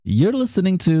You're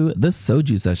listening to the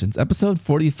Soju Sessions, episode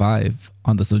 45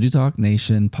 on the Soju Talk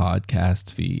Nation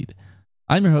podcast feed.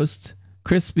 I'm your host,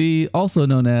 Crispy, also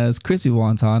known as Crispy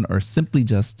Wonton, or simply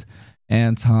just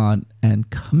Anton. And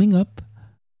coming up,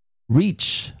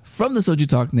 Reach from the Soju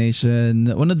Talk Nation,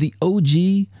 one of the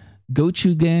OG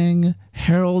Gochu Gang,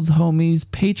 Harold's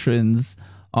homies, patrons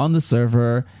on the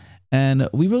server. And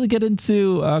we really get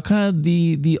into kind of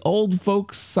the old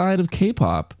folks side of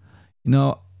K-pop. You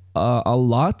know, a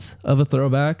lot of a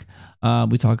throwback.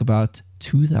 We talk about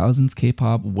 2000s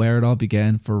K-pop, where it all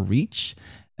began for Reach.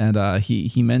 And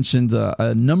he mentioned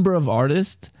a number of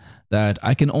artists that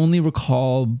I can only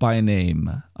recall by name.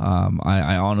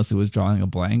 I honestly was drawing a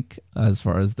blank as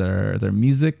far as their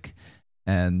music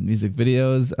and music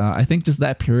videos. I think just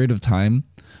that period of time,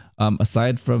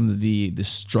 aside from the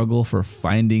struggle for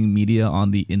finding media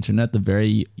on the internet, the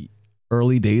very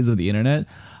early days of the internet,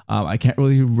 I can't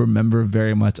really remember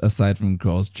very much aside from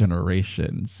Girls'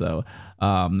 Generation. So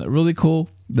really cool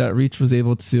that Reach was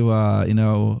able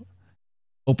to,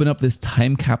 open up this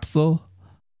time capsule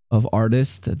of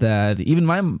artists that even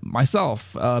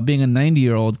myself, being a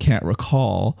 90-year-old, can't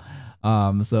recall.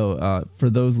 So for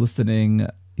those listening,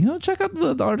 check out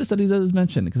the artists that he does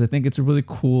mention, because I think it's really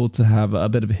cool to have a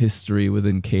bit of history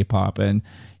within K-pop and,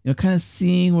 kind of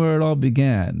seeing where it all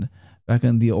began back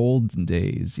in the olden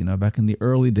days, back in the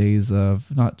early days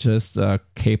of not just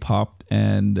K-pop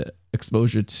and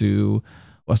exposure to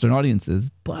Western audiences,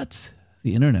 but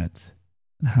the internet,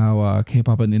 and how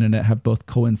K-pop and the internet have both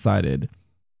coincided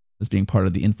as being part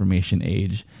of the information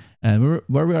age and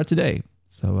where we are today.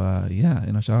 So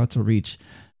shout out to Reach.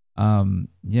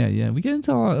 We get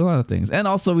into a lot of things, and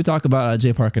also we talk about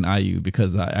J Park and IU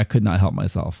because I could not help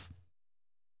myself.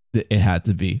 It had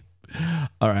to be.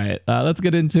 All right, let's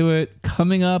get into it.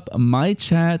 Coming up, my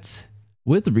chat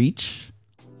with Reach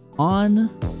on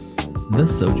the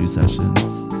Soju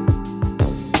Sessions.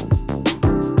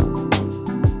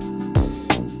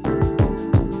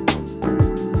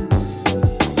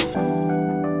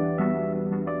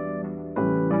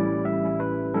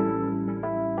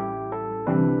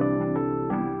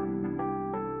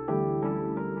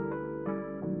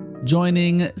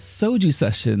 Joining Soju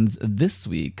Sessions this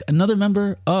week, another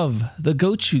member of the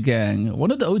Gochu Gang,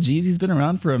 one of the OGs. He's been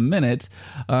around for a minute.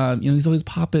 He's always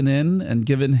popping in and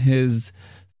giving his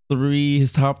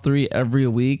top three every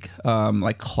week,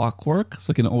 like clockwork.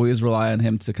 So I can always rely on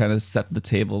him to kind of set the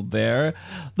table there.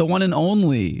 The one and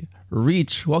only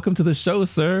Reach. Welcome to the show,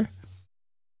 sir.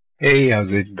 Hey,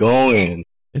 how's it going?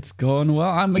 It's going well.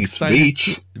 I'm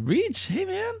excited. Reach. Hey,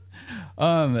 man.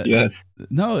 Yes.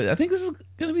 No, I think this is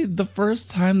going to be the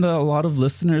first time that a lot of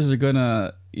listeners are going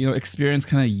to, experience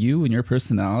kind of you and your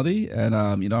personality. And,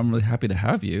 I'm really happy to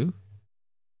have you.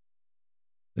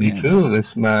 Me too.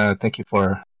 Thank you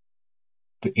for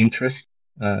the interest.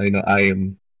 I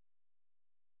am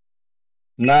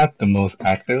not the most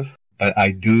active, but I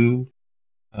do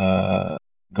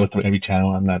go through every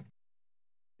channel. I'm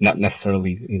not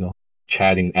necessarily,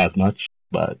 chatting as much,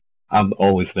 but I'm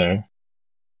always there.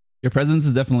 Your presence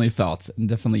is definitely felt, and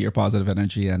definitely your positive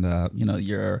energy, and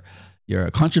your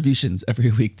contributions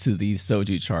every week to the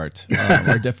Soju chart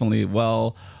are definitely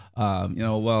well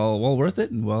worth it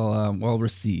and well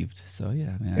received. So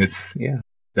yeah, man, it's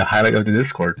the highlight of the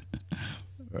Discord.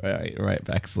 Right,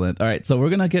 excellent. All right, so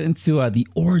we're gonna get into the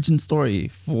origin story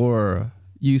for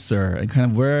you, sir, and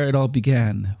kind of where it all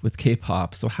began with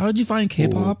K-pop. So how did you find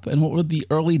K-pop, and what were the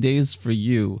early days for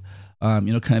you?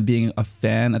 Kind of being a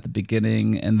fan at the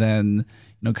beginning and then,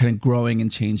 kind of growing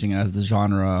and changing as the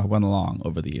genre went along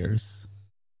over the years.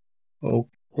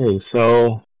 Okay,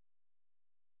 so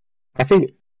I think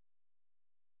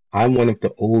I'm one of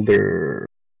the older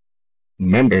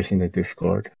members in the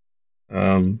Discord.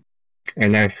 And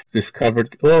I've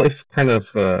discovered, it's kind of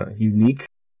unique.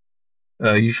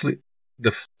 Usually,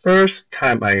 the first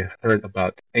time I heard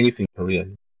about anything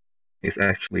Korean is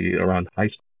actually around high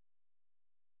school.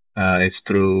 It's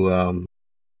through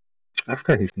I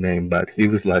forgot his name, but he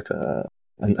was like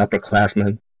an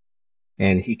upperclassman,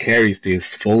 and he carries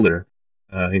this folder,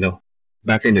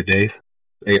 back in the day,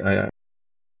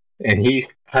 and he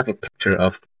had a picture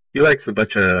of. He likes a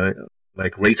bunch of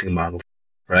like racing models,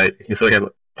 right? So he had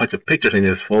a bunch of pictures in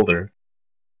his folder,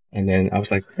 and then I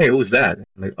was like, "Hey, who's that?"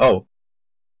 I'm like, "Oh,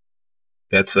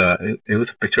 that's it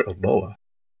was a picture of Boa."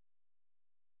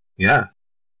 Yeah.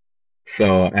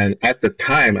 So, and at the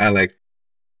time,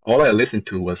 all I listened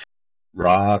to was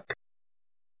rock,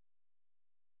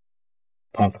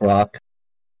 punk rock,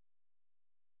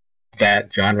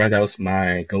 that genre. That was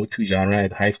my go-to genre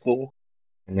at high school.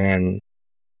 And then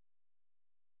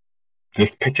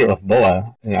this picture of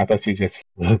Boa, and I thought she was just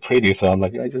really pretty, so I'm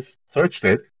like, I just searched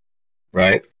it,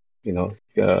 right? You know,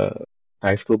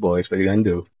 high school boys, what are you gonna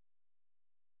do?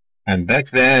 And back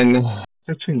then,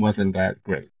 searching wasn't that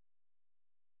great.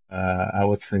 I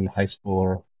was in high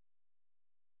school.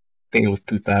 I think it was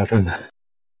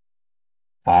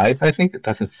 2005. I think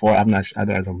 2004. I'm not. I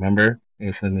don't remember.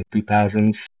 It's in the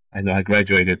 2000s. I know I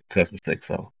graduated 2006.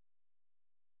 So,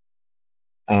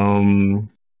 I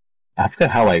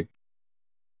forgot how I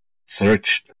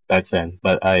searched back then,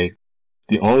 but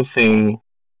the only thing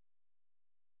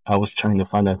I was trying to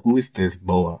find out, who is this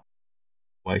Boa?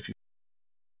 Why is he?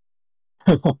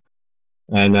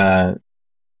 and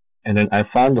and then I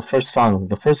found the first song,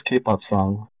 the first K-pop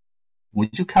song.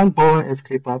 Would you count Boa as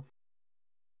K-pop?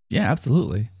 Yeah,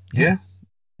 absolutely. Yeah.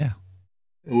 Yeah.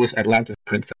 It was Atlantis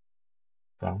Princess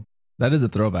song. That is a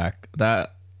throwback.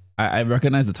 That I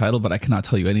recognize the title, but I cannot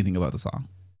tell you anything about the song.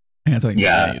 I can't tell you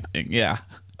anything. Yeah.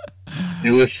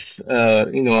 It was,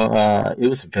 it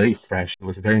was very fresh. It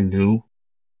was very new.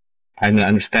 I didn't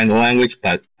understand the language,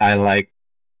 but I like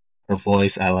her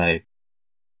voice. I like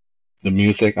the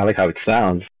music. I like how it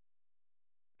sounds.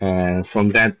 And from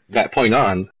that point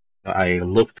on, I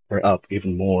looked her up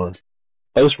even more.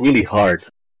 It was really hard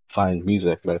to find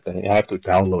music back then. I have to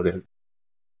download it,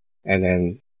 and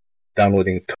then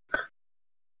downloading took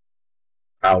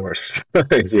hours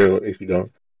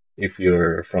if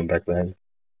you're from back then.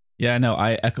 Yeah, no,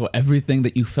 I echo everything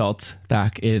that you felt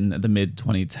back in the mid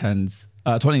 2010s,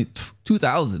 2000s.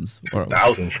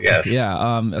 2000s, yes.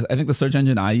 Yeah, I think the search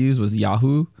engine I used was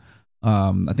Yahoo.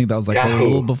 I think that was like a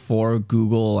little before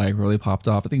Google like really popped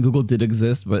off. I think Google did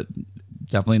exist, but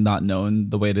definitely not known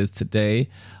the way it is today.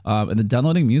 And then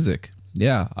downloading music.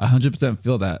 Yeah, I 100%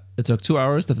 feel that. It took 2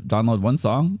 hours to download one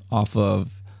song off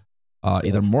of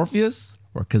either Morpheus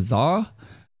or Kazaa.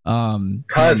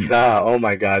 Kazaa, oh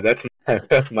my god,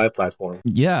 that's my platform.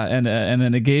 Yeah, and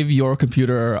then it gave your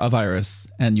computer a virus,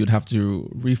 and you'd have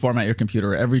to reformat your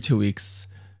computer every 2 weeks.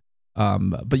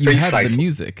 But you had the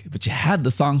music, but you had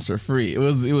the songs for free. It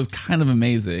was kind of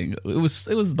amazing. It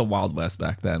was the Wild West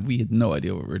back then. We had no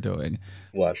idea what we were doing.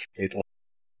 It was.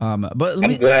 But I'm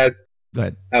glad. Go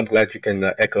ahead. I'm glad you can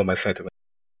echo my sentiment.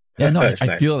 Yeah, no,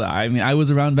 I feel that. I mean, I was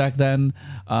around back then.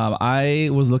 I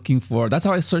was looking for. That's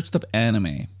how I searched up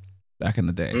anime back in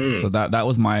the day. So that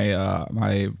was my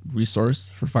my resource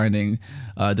for finding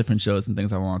different shows and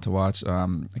things I wanted to watch. I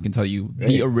can tell you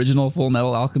the original Full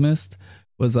Metal Alchemist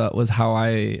was how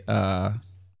I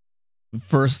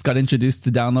first got introduced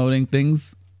to downloading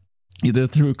things, either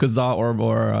through Kazaa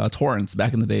or torrents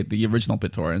back in the day, the original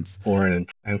BitTorrents. Torrent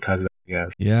and Kazaa,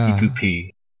 yes. Yeah.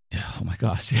 P2P. Oh my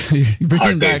gosh, you're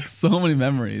bringing back so many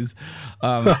memories.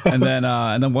 And then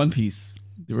One Piece,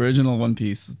 the original One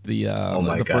Piece, the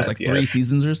first like 3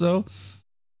 seasons or so.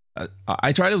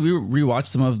 I try to rewatch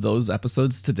some of those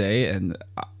episodes today, and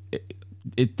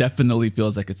it definitely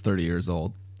feels like it's 30 years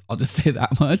old. I'll just say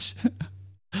that much.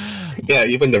 Yeah,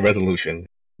 even the resolution.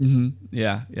 Mm-hmm.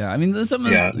 Yeah. I mean,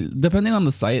 depending on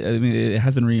the site, I mean, it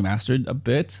has been remastered a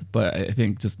bit, but I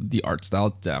think just the art style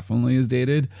definitely is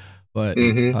dated. But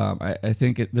I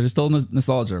think there's still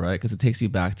nostalgia, right? Because it takes you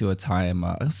back to a time,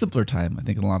 a simpler time, I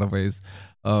think, in a lot of ways,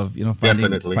 of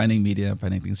finding media,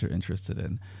 finding things you're interested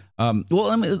in. Well,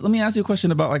 let me ask you a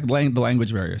question about like the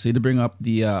language barrier. So you had to bring up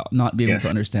the not being able to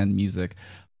understand music.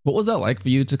 What was that like for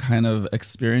you to kind of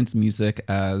experience music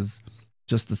as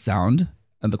just the sound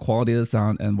and the quality of the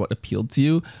sound and what appealed to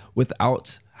you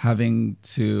without having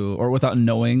to, or without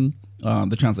knowing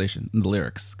the translation and the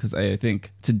lyrics? Because I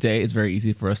think today it's very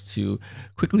easy for us to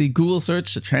quickly Google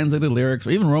search translated lyrics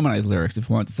or even Romanized lyrics if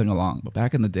we want to sing along. But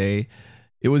back in the day,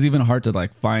 it was even hard to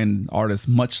like find artists,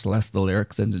 much less the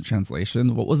lyrics and the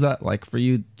translation. What was that like for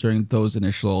you during those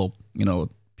initial,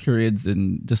 periods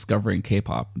in discovering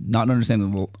K-pop, not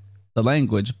understanding the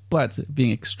language, but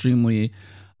being extremely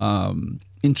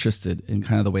interested in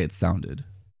kind of the way it sounded?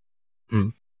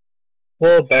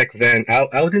 Well, back then, I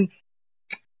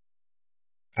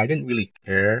didn't really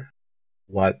care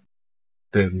what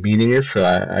the meaning is, so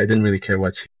I didn't really care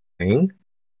what she's saying.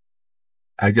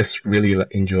 I just really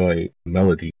enjoy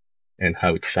melody and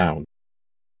how it sounds.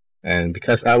 And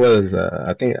because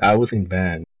I think I was in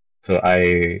band, so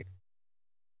I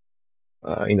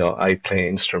play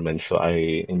instruments, so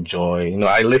I enjoy,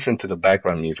 I listen to the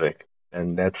background music,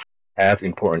 and that's as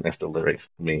important as the lyrics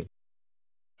to me.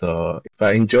 So if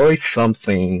I enjoy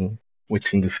something,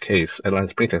 which in this case,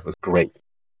 Atlantis Princess was great.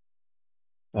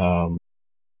 I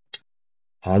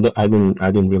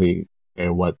didn't really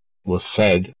care what was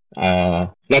said.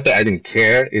 Not that I didn't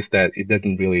care, is that it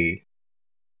doesn't really.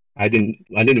 I didn't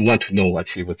want to know what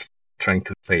she was trying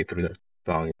to say through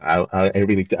song.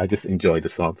 I just enjoy the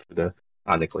songs for the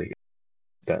honestly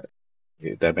that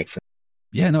that makes sense.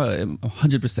 Yeah, no,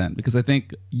 100%. Because I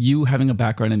think you having a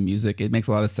background in music, it makes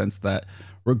a lot of sense that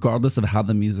regardless of how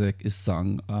the music is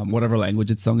sung, whatever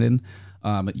language it's sung in,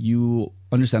 you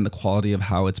understand the quality of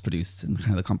how it's produced and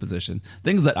kind of the composition.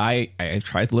 Things that I've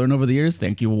tried to learn over the years.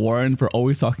 Thank you, Warren, for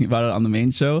always talking about it on the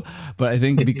main show. But I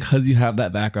think because you have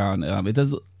that background, it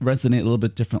does resonate a little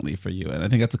bit differently for you. And I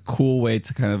think that's a cool way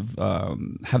to kind of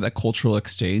have that cultural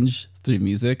exchange through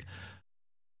music,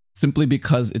 simply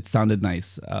because it sounded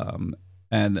nice.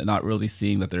 And not really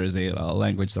seeing that there is a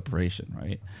language separation,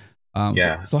 right?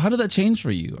 Yeah. So how did that change for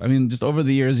you? I mean, just over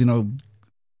the years,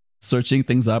 searching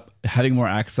things up, having more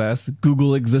access,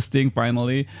 Google existing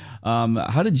finally.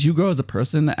 How did you grow as a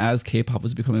person as K-pop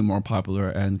was becoming more popular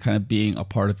and kind of being a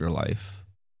part of your life?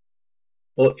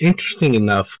 Well, interesting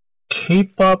enough,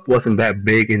 K-pop wasn't that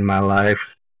big in my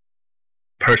life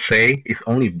per se. It's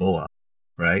only BoA,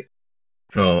 right?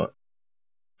 So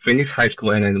finished high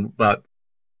school and then about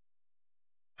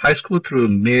high school through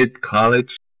mid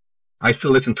college, I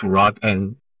still listen to rock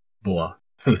and BoA,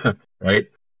 right?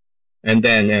 And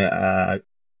then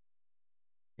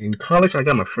in college, I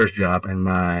got my first job, and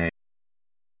my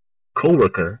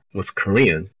coworker was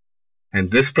Korean,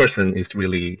 and this person is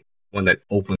really one that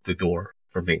opened the door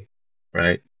for me,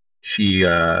 right? She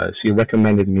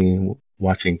recommended me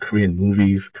watching Korean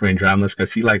movies, Korean dramas,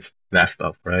 because she likes that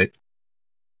stuff, right?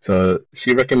 So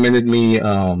she recommended me.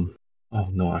 Oh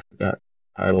no, I forgot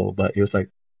the title, but it was like,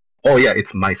 oh yeah,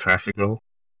 it's My Sassy Girl.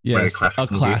 Very Yes,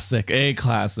 classic movie. a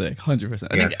classic, 100%. I Yes,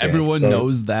 think yes. everyone So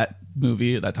knows that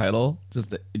movie, that title,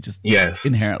 just yes,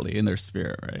 inherently in their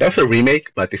spirit, right? that's a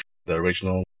remake, but this is the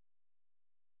original,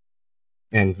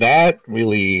 and that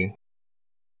really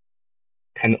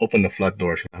kind of opened the flood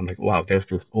doors. I'm like, wow, there's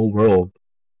this whole world,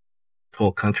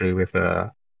 whole country with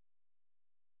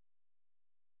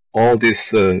all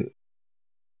this, like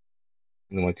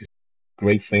these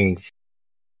great things.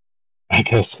 I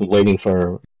guess waiting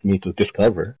for me to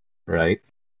discover, right?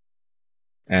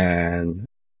 And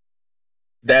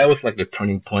that was like the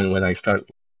turning point when I started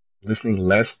listening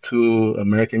less to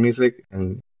American music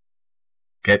and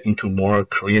get into more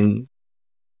Korean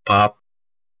pop.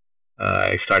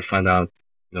 I started finding out,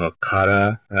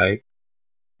 Kara, right?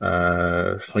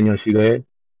 소녀시대,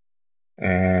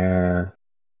 and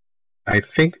I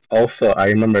think also I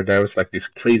remember there was like this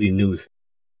crazy news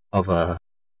of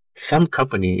some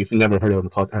company, if you never heard of them,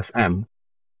 called SM,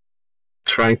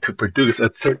 trying to produce a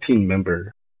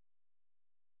 13-member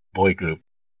boy group,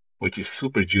 which is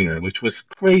Super Junior, which was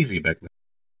crazy back then,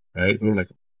 right? We were like,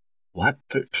 what,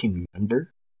 13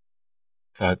 member?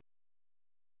 Thought,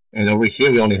 and over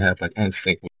here we only have like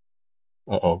NSYNC.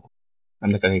 Uh-oh,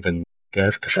 I'm not gonna even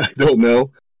guess because I don't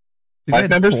know. They Five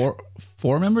had members?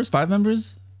 four members, five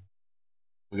members.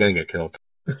 We're gonna get killed.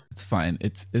 It's fine.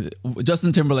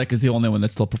 Justin Timberlake is the only one that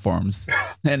still performs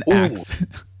and Ooh. acts.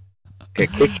 Okay,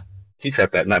 Chris, he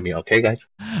said that, not me. Okay, guys.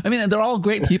 I mean, they're all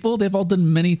great people. They've all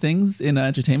done many things in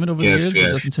entertainment over the Yes, years. yes.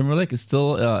 But Justin Timberlake is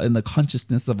still in the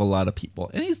consciousness of a lot of people,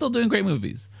 and he's still doing great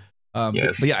movies.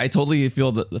 Yes. But yeah, I totally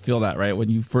feel that, right? When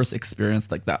you first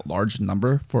experienced like that large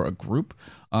number for a group,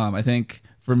 I think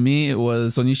for me it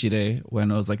was Sonishide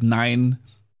when it was like 9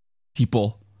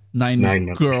 people, nine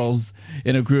members. girls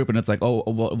in a group, and it's like, oh,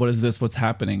 what is this? What's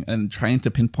happening? And trying to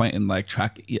pinpoint and like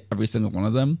track every single one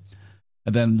of them.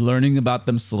 And then learning about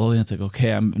them slowly, it's like,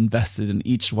 okay, I'm invested in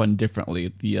each one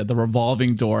differently. The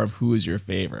revolving door of who is your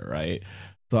favorite, right?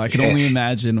 So I can only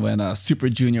imagine when Super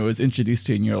Junior was introduced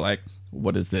to you and you're like,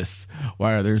 what is this?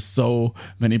 Why are there so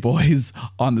many boys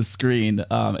on the screen?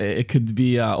 It could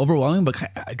be overwhelming, but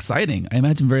exciting. I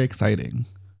imagine very exciting.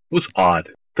 It was odd.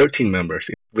 13 members.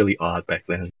 It's really odd back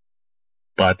then.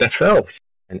 But that's so.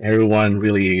 And everyone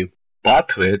really bought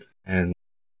to it, and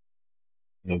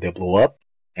they blew up.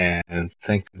 And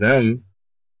thanks to them,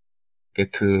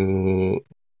 get to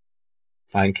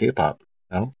find K-pop.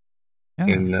 Yeah.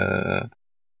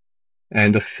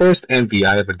 And the first MV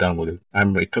I ever downloaded, I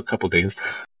remember it took a couple days.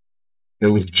 It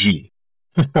was G.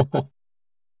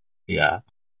 Yeah.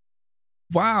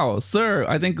 Wow, sir.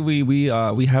 I think we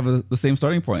have the same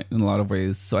starting point in a lot of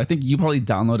ways. So I think you probably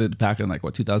downloaded back in like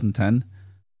what 2010.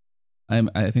 I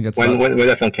think that's when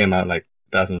that song came out, like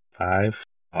 2005.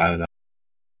 I don't know.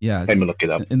 Yeah, let me look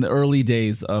it up. In the early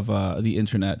days of the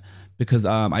internet, because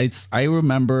I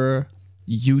remember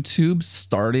YouTube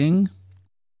starting.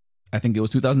 I think it was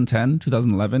 2010,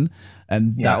 2011,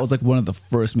 and that was like one of the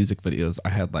first music videos I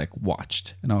had like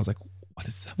watched, and I was like,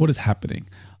 what is happening?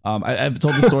 I've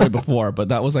told the story before, but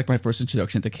that was like my first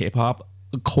introduction to K-pop,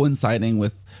 coinciding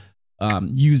with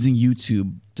using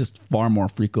YouTube just far more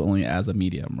frequently as a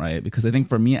medium, right? Because I think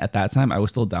for me at that time, I was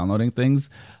still downloading things.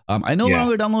 I no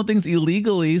longer download things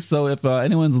illegally. So if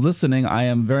anyone's listening, I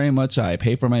am very much, I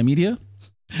pay for my media.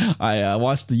 I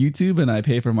watch the YouTube and I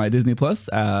pay for my Disney Plus.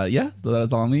 So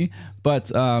that's all me.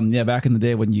 But back in the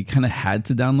day when you kind of had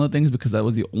to download things because that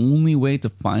was the only way to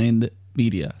find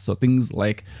media. So things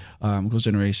like Girls'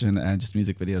 Generation and just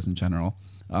music videos in general.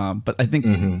 But I think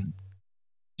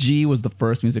G was the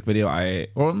first music video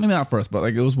or maybe not first, but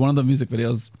like it was one of the music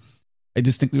videos I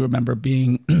distinctly remember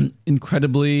being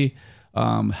incredibly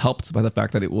helped by the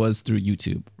fact that it was through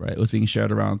YouTube, right? It was being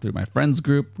shared around through my friends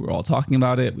group. We were all talking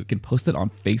about it. We can post it on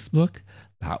Facebook.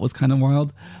 That was kind of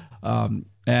wild. I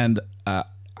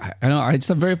know I just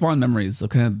have very fond memories of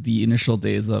kind of the initial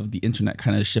days of the internet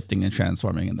kind of shifting and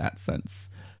transforming in that sense.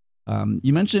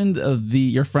 You mentioned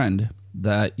your friend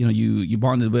that you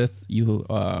bonded with, you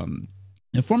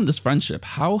formed this friendship.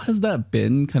 How has that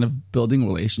been, kind of building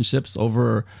relationships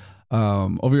over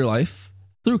your life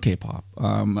through K-pop?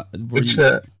 Go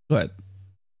ahead.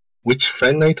 Which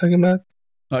friend are you talking about?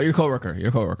 Your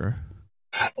coworker.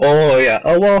 Oh yeah.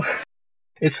 Oh well,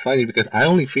 it's funny because I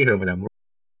only see her when I'm working,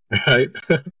 right?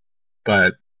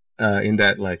 But in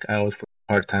that, like, I was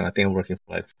part time. I think I'm working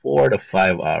for like 4 to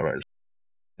 5 hours.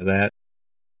 That,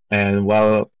 and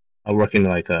while I'm working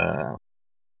like a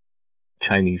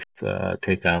Chinese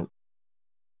takeout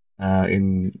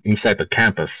inside the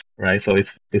campus, right? So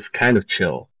it's kind of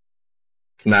chill.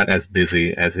 It's not as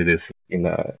busy as it is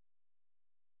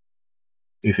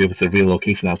if it was a real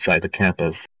location outside the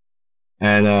campus.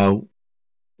 And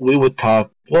we would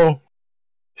talk. Well,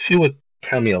 she would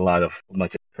tell me a lot of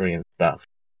much Korean stuff,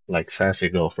 like Sassy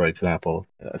Girl, for example,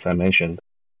 as I mentioned.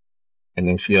 And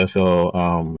then she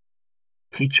also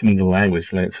teach me the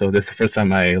language. Right? So this is the first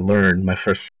time I learned my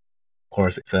first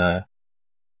course. It's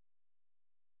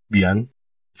Bian.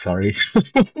 Sorry.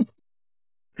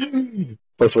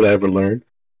 First word I ever learned.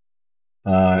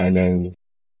 And then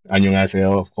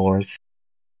안녕하세요, of course.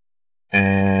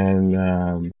 And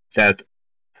that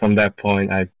from that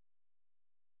point, I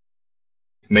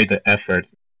made the effort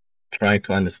trying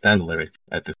to understand the lyrics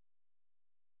at this,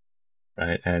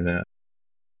 right? And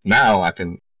now I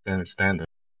can understand it.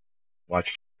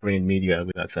 Watch Korean media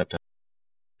without subtitles.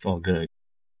 It's all good.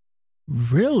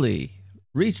 Really?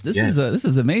 Reach, this Yes.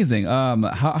 is amazing.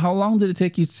 How long did it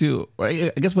take you to?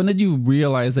 I guess when did you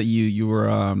realize that you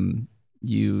were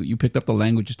you picked up the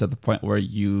language just at the point where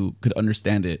you could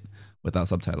understand it without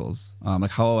subtitles?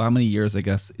 Like how many years, I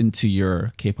guess, into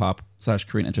your K-pop /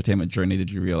 Korean entertainment journey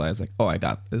did you realize, like, oh, I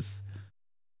got this?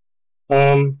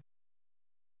 Have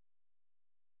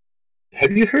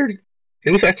you heard?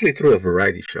 It was actually through a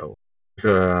variety show.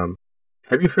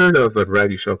 Have you heard of a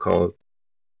variety show called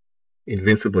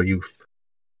Invincible Youth?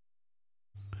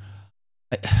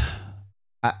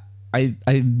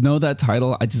 I know that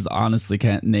title. I just honestly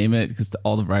can't name it because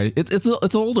all the variety. It's an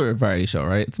older variety show,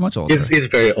 right? It's much older. It's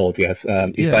very old, yes.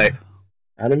 Let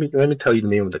me tell you the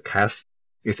name of the cast.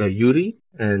 It's Yuri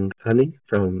and Honey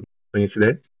from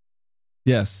Wednesday.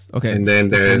 Yes. Okay. And then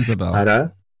there's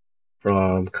Kara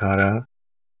from Kara.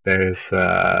 There's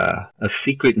a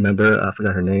secret member. I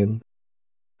forgot her name.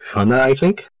 Sana, I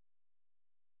think.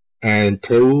 And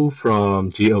Teu from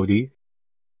God.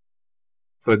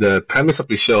 So the premise of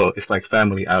the show is like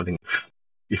family outings,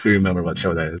 if you remember what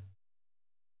show that is.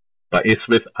 But it's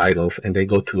with idols, and they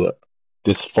go to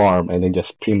this farm, and they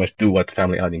just pretty much do what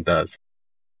family outing does.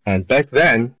 And back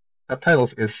then,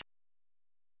 subtitles is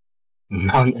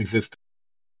non-existent.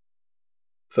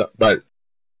 So, but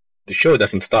the show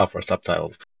doesn't stop for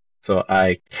subtitles. So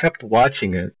I kept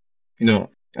watching it.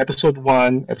 Episode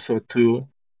 1, episode 2.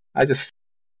 I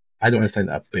don't understand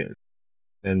a bit.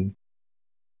 And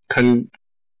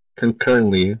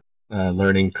concurrently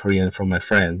learning Korean from my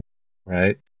friend,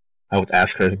 right? I would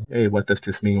ask her, "Hey, what does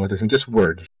this mean? What does it mean?" Just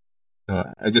words.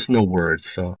 I just know words.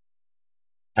 So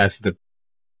as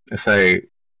I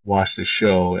watched the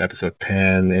show, episode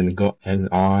 10 and go and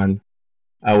on,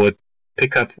 I would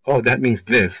pick up, oh, that means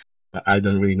this. But I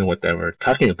don't really know what they were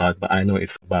talking about, but I know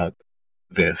it's about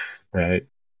this, right?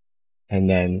 And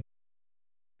then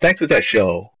thanks to that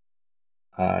show,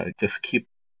 I just keep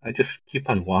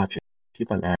on watching,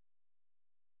 keep on acting.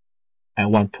 At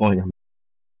one point, I'm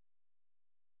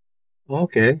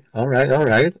okay, all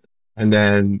right, and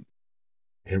then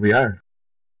here we are.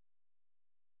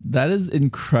 That is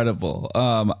incredible.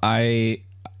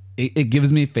 It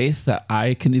gives me faith that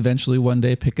I can eventually one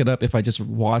day pick it up if I just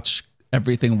watch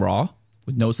everything raw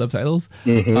with no subtitles.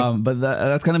 Mm-hmm. But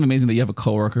that's kind of amazing that you have a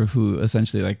coworker who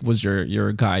essentially like was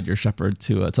your guide, your shepherd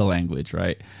to language,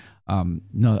 right?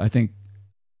 No, I think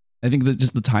I think that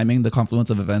just the timing, the confluence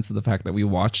of events, and the fact that we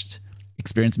watched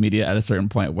Experience Media at a certain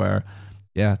point where,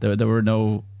 yeah, there were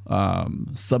no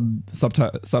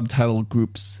subtitle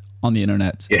groups on the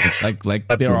internet, Yes. like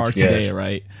there are today, Yes.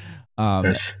 right?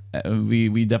 Yes.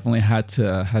 We definitely had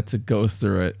to go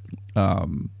through it.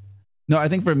 No, I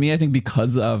think for me, I think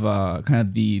because of kind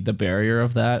of the barrier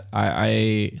of that,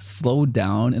 I slowed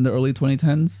down in the early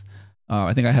 2010s.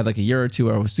 I think I had like a year or two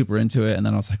where I was super into it, and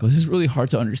then I was like, "Oh, this is really hard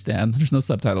to understand. There's no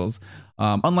subtitles."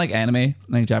 Unlike anime,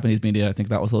 like Japanese media, I think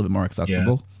that was a little bit more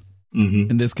accessible. Yeah.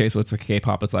 Mm-hmm. In this case, with like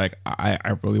K-pop, it's like I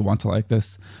really want to like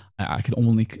this. I can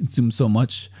only consume so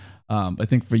much. I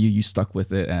think for you, you stuck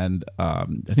with it, and I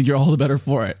think you're all the better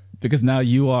for it because now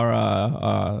you are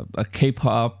a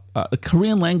K-pop, a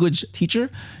Korean language teacher.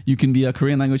 You can be a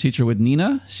Korean language teacher with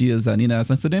Nina. She is Nina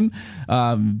Sensidim.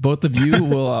 Both of you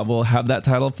will have that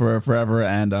title for forever,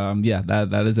 and yeah,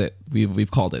 that is it.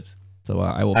 We've called it. So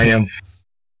I will. I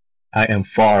am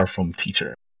far from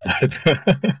teacher.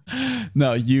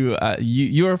 No, you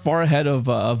are far ahead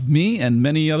of me and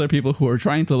many other people who are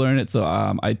trying to learn it. So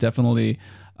I definitely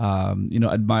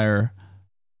admire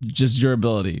just your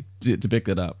ability to pick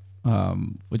it up,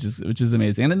 which is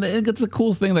amazing. And it's a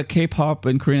cool thing that K-pop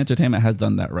and Korean entertainment has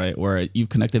done that, right? Where you've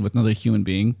connected with another human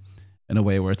being in a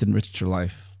way where it's enriched your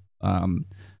life. I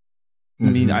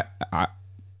mean,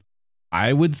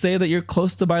 I would say that you're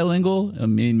close to bilingual. I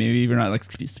mean, maybe you're not like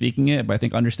speaking it, but I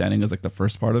think understanding is like the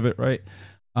first part of it, right?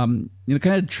 Kind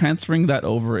of transferring that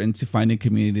over into finding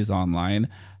communities online.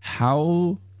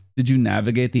 How did you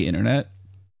navigate the internet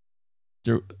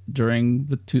during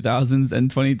the 2000s and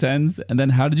 2010s? And then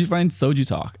how did you find Soju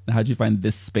Talk? And how did you find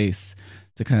this space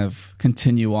to kind of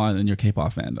continue on in your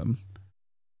K-pop fandom?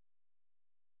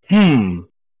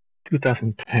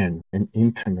 2010 and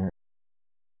internet.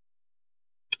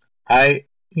 I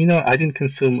didn't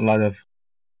consume a lot of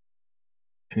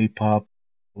K-pop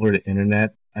over the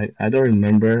internet. I don't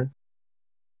remember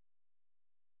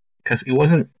because it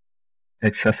wasn't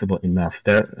accessible enough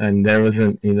there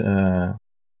wasn't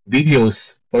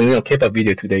videos or K-pop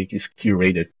video today is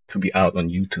curated to be out on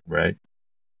YouTube, right?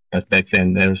 But back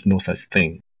then there was no such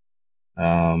thing.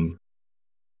 I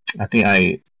think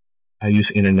I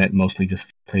use internet mostly just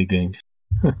to play games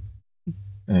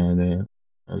and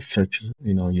search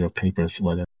your papers,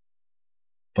 whatever.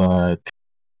 But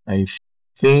I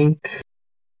think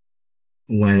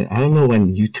I don't know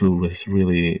when YouTube was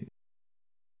really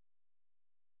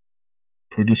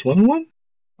Produce 101.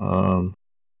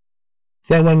 Is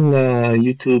that when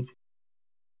YouTube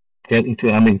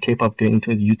K-pop get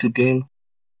into the YouTube game?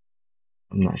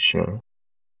 I'm not sure.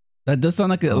 That does sound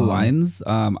like it aligns.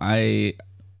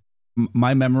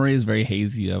 My memory is very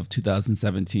hazy of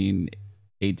 2017,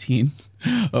 18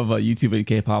 of YouTube and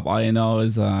K-pop. All I know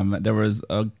is there was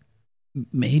a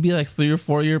maybe like 3 or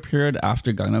 4 year period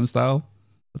after Gangnam Style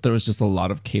that there was just a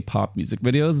lot of K-pop music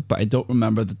videos, but I don't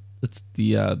remember the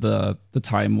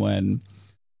time when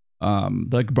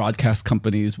like broadcast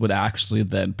companies would actually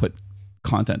then put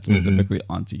content specifically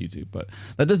onto YouTube. But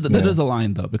that does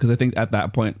align though, because I think at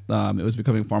that point it was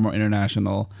becoming far more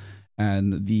international,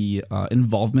 and the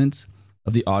involvement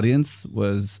of the audience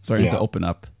was starting to open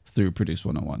up through Produce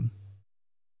 101.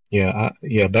 Yeah,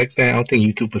 back then I don't think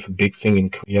YouTube was a big thing in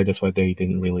Korea. That's why they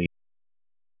didn't really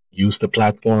use the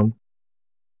platform.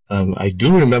 I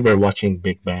do remember watching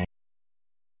Big Bang.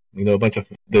 A bunch of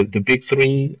the big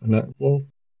three. I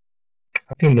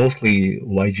think mostly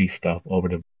YG stuff over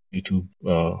the YouTube,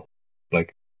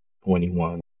 like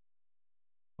 21.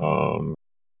 But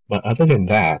other than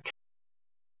that,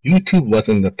 YouTube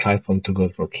wasn't the platform to go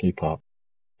for K-pop,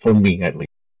 for me at least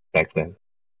back then.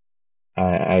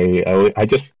 I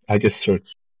just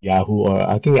searched Yahoo, or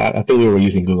I think we were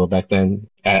using Google back then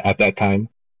at that time,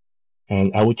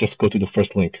 and I would just go to the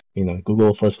first link,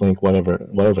 Google first link,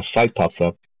 whatever site pops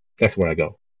up, that's where I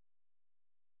go.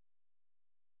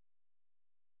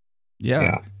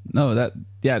 Yeah. No,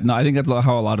 I think that's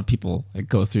how a lot of people like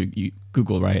go through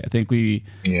Google, right? I think I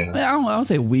don't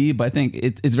say we, but I think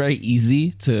it's very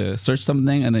easy to search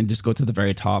something and then just go to the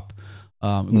very top.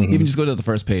 Even just go to the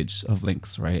first page of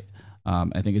links, right?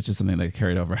 I think it's just something that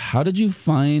carried over. How did you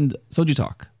find Soju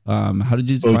Talk? How did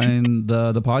you find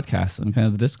the podcast and kind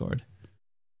of the Discord?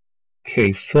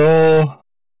 Okay, so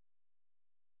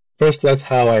first that's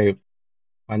how I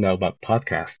found out about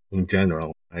podcasts in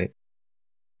general, right?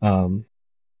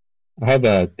 I have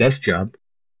a desk job,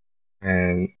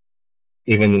 and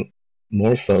even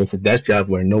more so, it's a desk job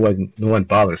where no one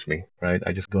bothers me, right?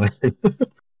 I just go in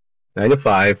 9 to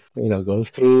 5, go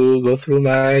through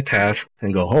my tasks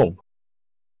and go home.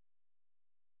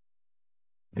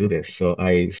 Do this. So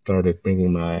I started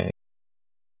bringing my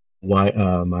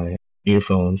my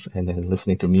earphones and then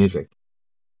listening to music.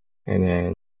 And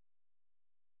then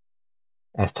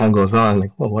as time goes on,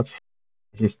 like, well, what's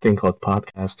this thing called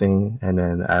podcasting? And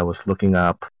then I was looking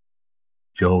up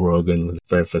Joe Rogan, the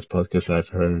very first podcast I've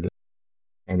heard.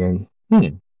 And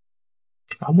then,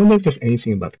 I wonder if there's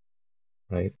anything about it,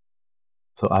 right?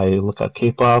 So I look at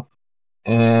K-pop,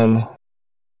 and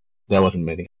there wasn't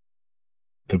many,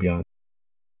 to be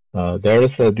honest. There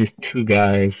was these two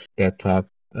guys that talked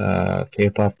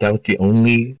K-pop. That was the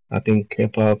only, I think,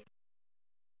 K-pop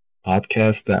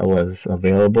podcast that was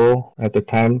available at the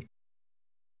time.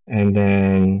 And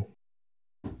then,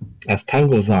 as time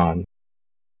goes on,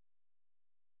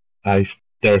 there's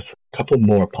a couple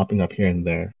more popping up here and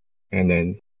there, and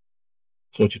then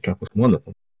Soju Talk was one of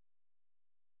them.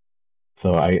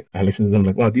 So I listened to them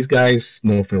like, wow, these guys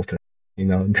no filter, you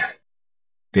know,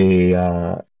 they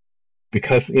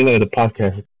because the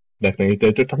podcast back then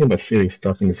they're talking about serious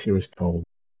stuff in a serious tone,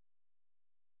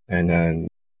 and then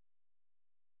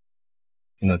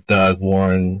Doug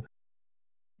Warren,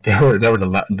 they were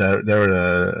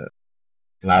the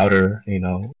louder,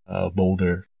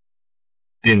 bolder,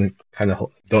 didn't kind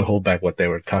of don't hold back what they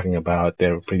were talking about.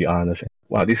 They were pretty honest.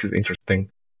 Wow, this is interesting.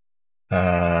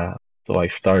 So I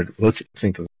started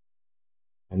listening to them,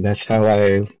 and that's how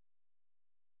I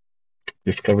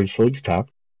discovered Soju Talk.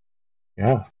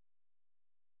 Yeah.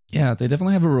 Yeah, they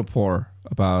definitely have a rapport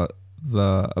about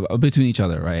between each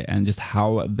other, right? And just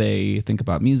how they think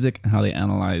about music and how they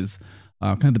analyze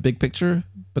kind of the big picture,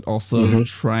 but also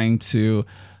trying to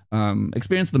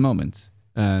experience the moment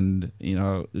and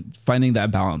finding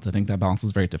that balance. I think that balance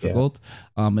is very difficult,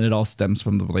 and it all stems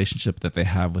from the relationship that they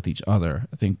have with each other.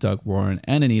 I think Doug Warren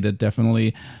and Anita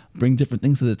definitely bring different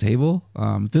things to the table.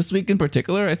 This week in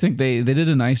particular, I think they did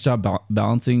a nice job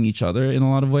balancing each other in a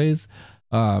lot of ways.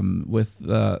 With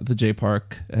the J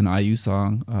Park and IU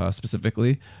song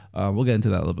specifically. We'll get into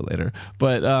that a little bit later.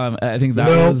 But I think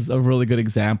that was a really good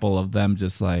example of them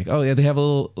just like, oh yeah, they have a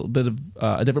little bit of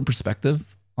a different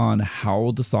perspective on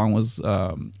how the song was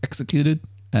executed,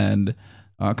 and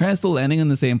kind of still landing in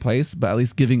the same place, but at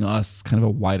least giving us kind of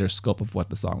a wider scope of what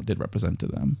the song did represent to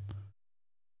them.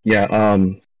 Yeah, I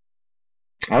don't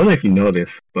know if you know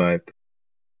this, but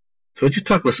Soju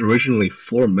Talk was originally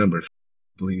 4 members,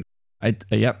 I believe.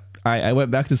 I went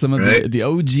back to some of the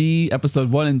OG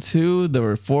episode 1 and 2. There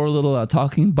were 4 little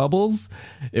talking bubbles.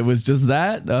 It was just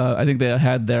that. I think they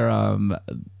had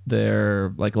their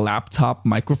like laptop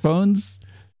microphones.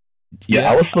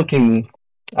 Yeah, I was looking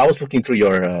through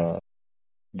your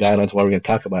guidelines what we're going to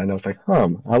talk about, and I was like,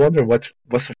 I wonder what's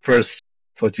the first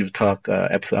Soju Talk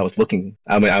episode I was looking.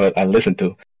 I mean, I listened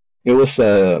to. It was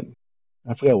I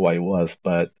forget what it was,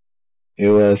 but it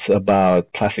was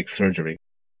about plastic surgery.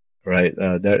 Right,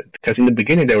 because in the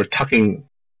beginning they were talking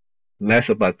less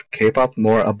about K-pop,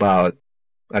 more about,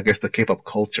 I guess, the K-pop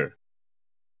culture.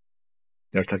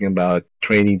 They're talking about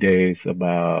training days,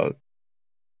 about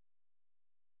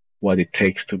what it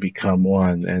takes to become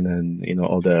one, and then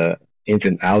all the ins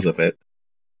and outs of it.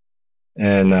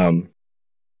 And I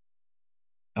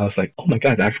was like, oh my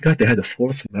god, I forgot they had a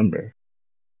 4th member.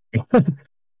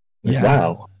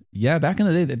 Wow. Yeah, back in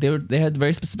the day, they had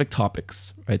very specific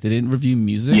topics, right? They didn't review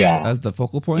music as the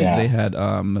focal point. They had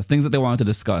things that they wanted to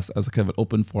discuss as a kind of an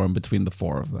open forum between the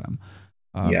 4 of them.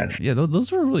 Yes. Yeah, those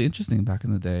were really interesting back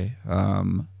in the day.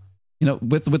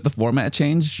 With the format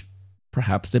change,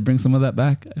 perhaps they bring some of that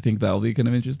back. I think that'll be kind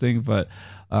of interesting. But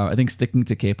I think sticking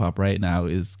to K-pop right now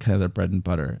is kind of their bread and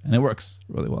butter, and it works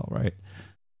really well, right?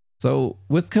 So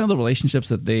with kind of the relationships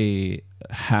that they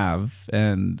have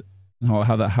and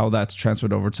how that's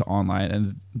transferred over to online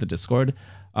and the Discord.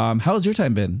 How has your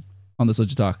time been on the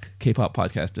Soju Talk K-pop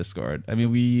podcast Discord? I mean,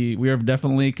 we are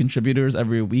definitely contributors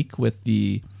every week with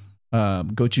the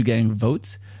Gochu Gang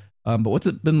vote. But what's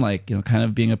it been like, kind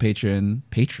of being a patron,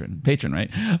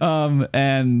 right?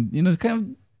 And kind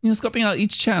of scoping out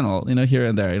each channel, here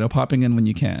and there, popping in when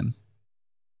you can.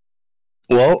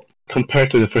 Well,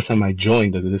 compared to the first time I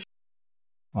joined this,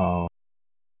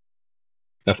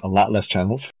 that's a lot less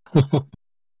channels.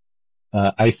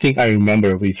 I think I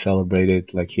remember we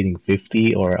celebrated like hitting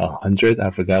 50 or 100. I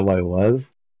forgot what it was.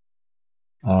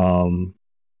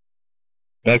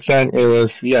 Back then it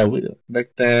was back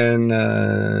then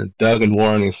Doug and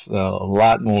Warren is a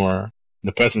lot more.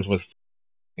 The presence was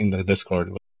in the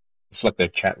Discord. It's like their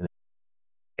chat room,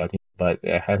 but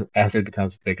as it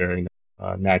becomes bigger,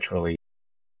 naturally,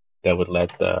 that would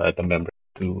let the members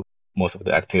do most of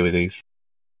the activities.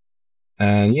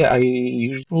 And I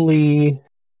usually,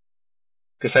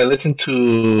 because I listen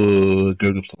to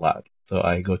girl groups a lot, so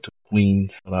I go to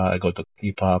Queens a lot. I go to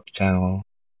K-pop channel.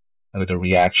 the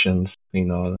reactions,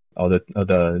 all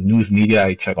the news media.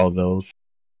 I check all those,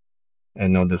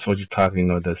 and the Soji Talk,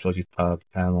 the Soji Talk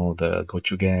channel, the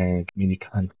Gochu Gang,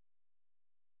 Minikan,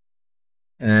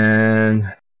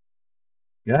 and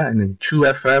yeah, and then True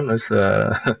FM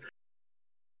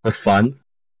was fun.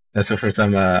 That's the first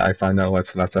time I found out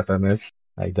what Last FM is.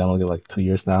 I downloaded it like 2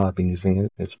 years now. I've been using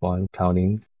it. It's fun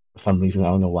counting. For some reason, I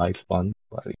don't know why it's fun,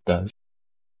 but it does.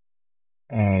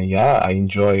 And yeah, I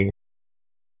enjoy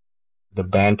the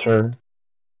banter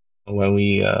when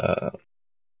we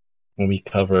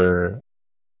cover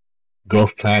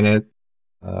Growth Planet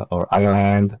or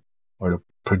Island or the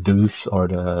Produce or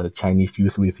the Chinese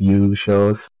Fuse with You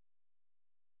shows.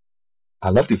 I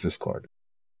love this Discord.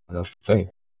 What else to say?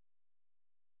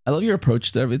 I love your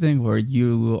approach to everything, where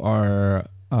you are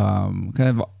kind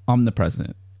of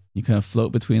omnipresent. You kind of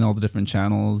float between all the different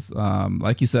channels.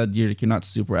 Like you said, you're not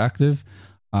super active.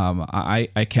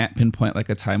 I can't pinpoint like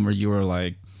a time where you were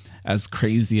like as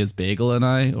crazy as Bagel and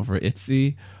I over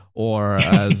Itzy, or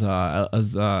as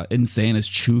insane as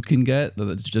Chu can get.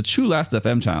 The Chu Last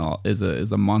FM channel is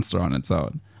a monster on its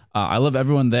own. I love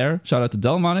everyone there. Shout out to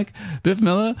Delmonic, Biff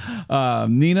Miller,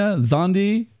 Nina,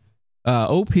 Zondi,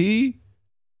 OP,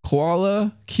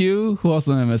 Koala, Q. Who else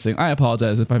am I missing? I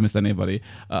apologize if I missed anybody.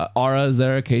 Ara is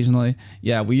there occasionally.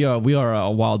 Yeah, we are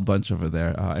a wild bunch over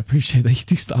there. I appreciate that you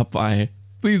do stop by.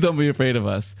 Please don't be afraid of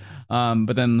us.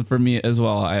 But then for me as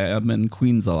well, I'm in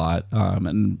Queens a lot,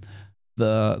 and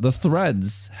the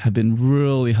threads have been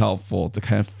really helpful to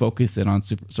kind of focus in on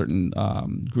certain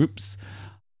groups.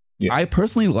 Yeah. I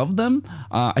personally love them.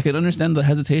 I can understand the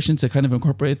hesitation to kind of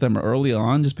incorporate them early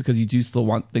on, just because you do still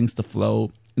want things to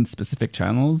flow in specific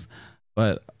channels.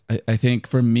 But I think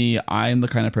for me, I'm the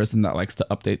kind of person that likes to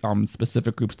update on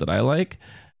specific groups that I like,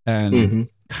 and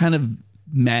kind of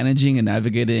managing and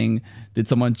navigating. Did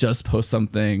someone just post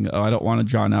something? Oh, I don't want to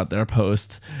drown out their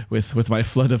post with my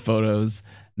flood of photos.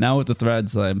 Now with the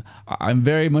threads, I'm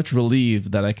very much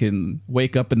relieved that I can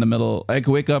wake up in the middle. I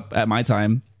can wake up at my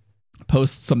time,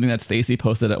 post something that Stacy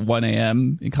posted at 1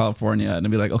 a.m. in California, and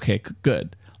be like, okay,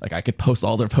 good. Like I could post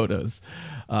all their photos.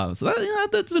 So that,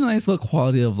 that's been a nice little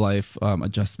quality of life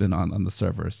adjustment on the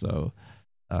server. So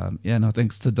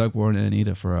thanks to Doug Warren and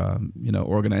Anita for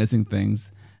organizing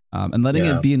things and letting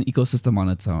it be an ecosystem on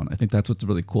its own. I think that's what's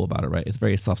really cool about it, right? It's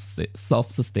very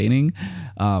self-sustaining,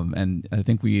 and I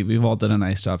think we've all done a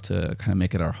nice job to kind of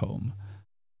make it our home.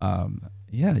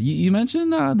 You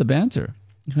mentioned the banter,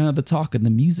 kind of the talk and the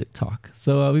music talk.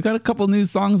 So we've got a couple new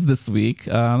songs this week.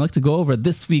 I'd like to go over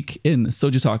this week in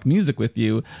Soju Talk Music with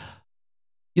you.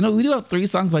 We do have 3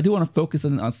 songs, but I do want to focus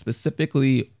on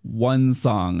specifically one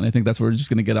song, and I think that's what we're just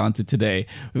going to get onto today.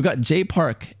 We've got Jay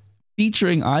Park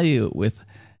featuring IU with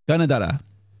Ganadara.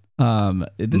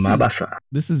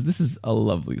 This is a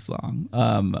lovely song.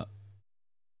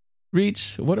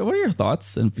 Reach, what are your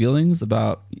thoughts and feelings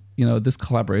about this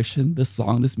collaboration, this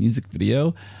song, this music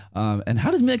video, and how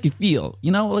does it make you feel?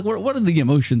 What are the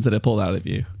emotions that it pulled out of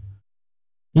you?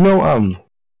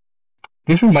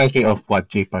 This reminds me of what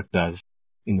Jay Park does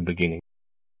in the beginning.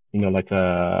 Like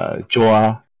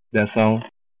Joa, that song.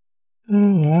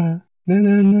 That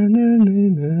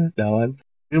one.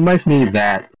 It reminds me of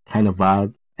that kind of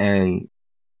vibe, and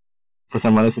for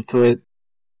some I listen to it,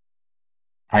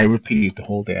 I repeat the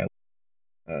whole day.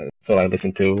 So I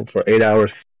listen to for 8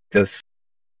 hours, just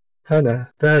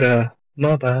whatever.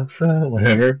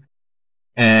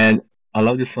 And I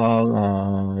love this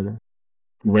song.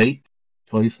 Great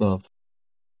choice of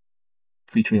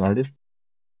featuring artist.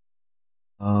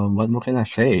 What more can I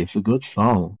say? It's a good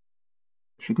song.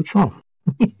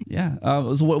 Yeah.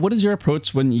 So what is your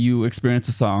approach when you experience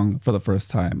a song for the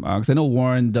first time? Because I know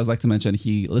Warren does like to mention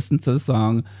he listens to the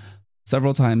song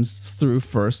several times through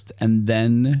first and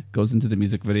then goes into the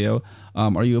music video.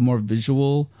 Are you a more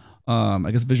visual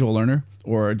learner,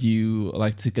 or do you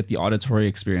like to get the auditory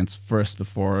experience first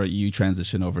before you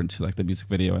transition over into like the music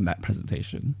video and that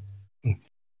presentation?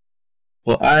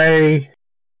 Well, I'm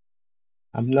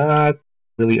not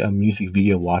really a music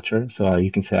video watcher, so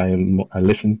you can say I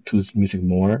listen to music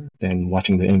more than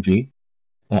watching the MV.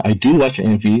 I do watch the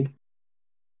MV,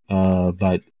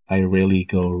 but I rarely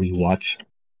go rewatch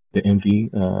the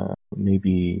MV.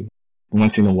 Maybe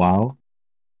once in a while.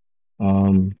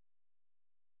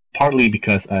 Partly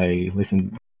because I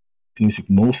listen to music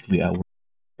mostly at work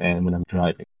and when I'm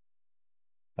driving.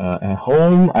 At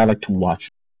home, I like to watch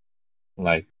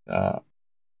like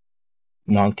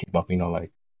non-K-pop,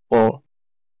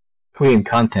 Korean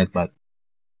content, but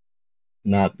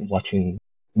not watching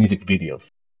music videos.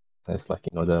 So it's like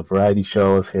the variety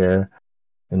shows here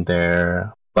and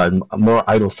there, but more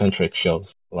idol-centric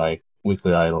shows like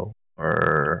Weekly Idol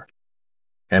or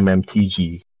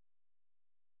MMTG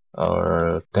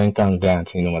or Tenkang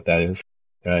Dance. You know what that is,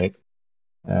 right?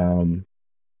 Um,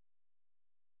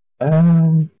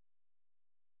 um,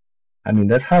 I mean,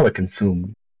 that's how I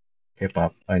consume hip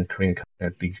hop and Korean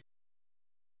content these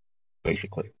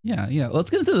basically. Yeah. Let's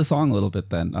get into the song a little bit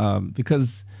then,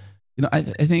 because I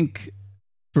think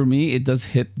for me it does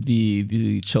hit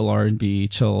the chill R&B,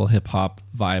 chill hip hop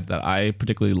vibe that I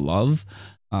particularly love.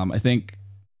 I think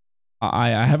I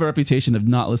have a reputation of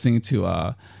not listening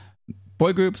to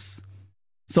boy groups,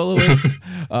 soloists,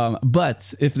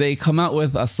 but if they come out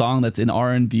with a song that's in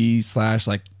R&B slash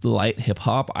like light hip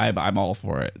hop, I'm all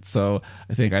for it. So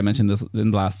I think I mentioned this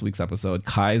in last week's episode.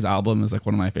 Kai's album is like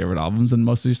one of my favorite albums in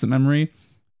most recent memory,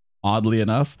 oddly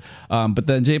enough. But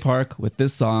then Jay Park with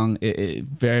this song, it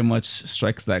very much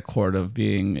strikes that chord of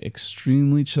being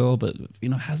extremely chill, but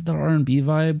has the R&B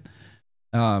vibe.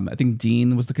 I think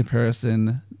Dean was the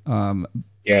comparison.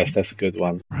 Yes, that's a good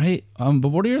one. Right. But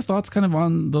what are your thoughts kind of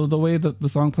on the way that the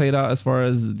song played out as far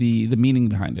as the meaning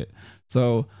behind it?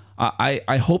 So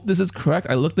I hope this is correct.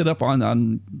 I looked it up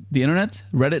on the internet.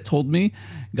 Reddit told me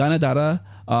Ganadara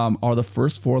are the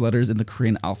first 4 letters in the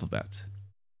Korean alphabet.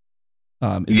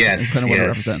 It's kind of what it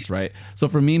represents, right? So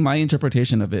for me, my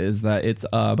interpretation of it is that it's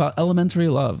about elementary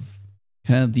love.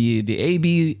 Kind of the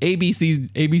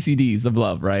ABCDs of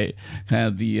love, right? Kind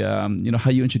of the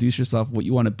how you introduce yourself, what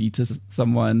you want to be to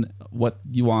someone, what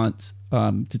you want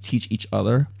to teach each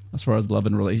other as far as love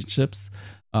and relationships,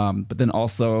 but then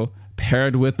also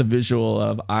paired with the visual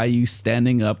of IU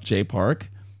standing up Jay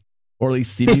Park, or at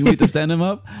least seemingly to stand him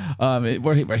up,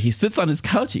 where he sits on his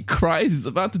couch, he cries, he's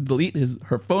about to delete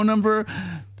her phone number,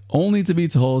 only to be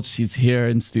told she's here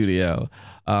in studio.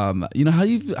 How do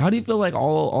you feel like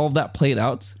all of that played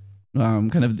out,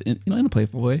 kind of in a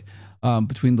playful way,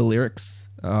 between the lyrics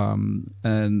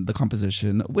and the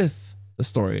composition with the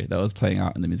story that was playing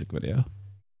out in the music video?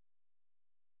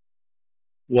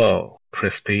 Whoa,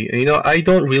 Crispy. I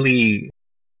don't really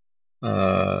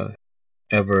ever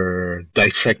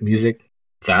dissect music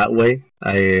that way.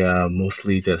 I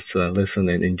mostly just listen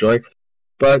and enjoy.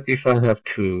 But if I have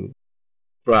to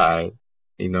try,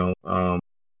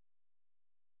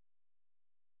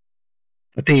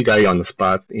 I think you got it on the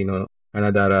spot.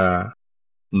 Anadara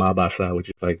Mabasa, which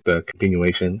is like the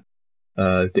continuation.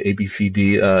 The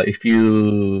ABCD. If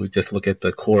you just look at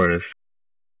the chorus,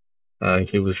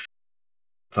 he was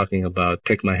talking about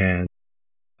take my hand.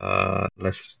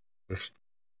 Let's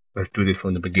do this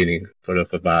from the beginning, sort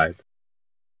of a vibe.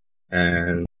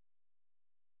 And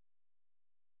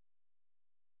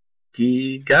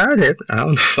he got it. I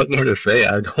don't know what more to say.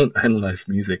 I don't analyze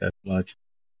music as much.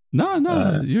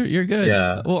 No, you're good.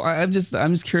 Yeah. Well, I'm just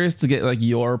curious to get like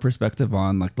your perspective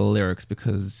on like the lyrics,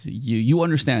 because you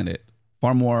understand it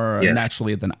far more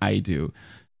naturally than I do.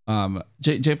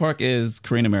 Jay Park is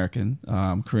Korean American.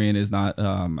 Korean is not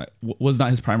was not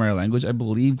his primary language, I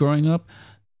believe, growing up.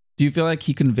 Do you feel like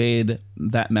he conveyed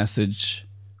that message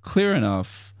clear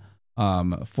enough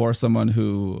for someone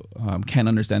who can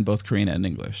understand both Korean and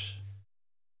English?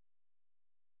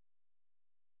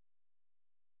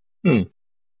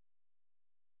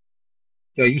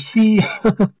 Yeah, you see,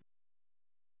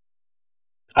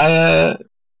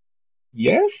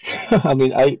 yes. I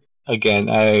mean, I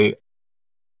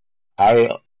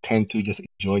tend to just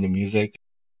enjoy the music.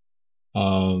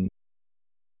 I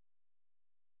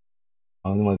don't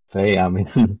know what to say. I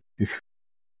mean,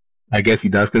 I guess he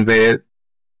does convey it.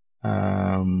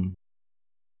 Help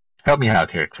me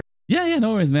out here, Chris. Yeah,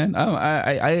 no worries, man.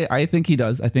 I think he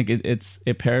does. I think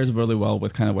it pairs really well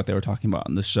with kind of what they were talking about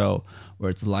on the show, where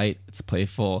it's light, it's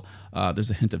playful.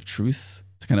 There's a hint of truth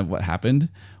to kind of what happened,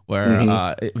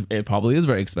 where it probably is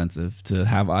very expensive to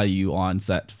have IU on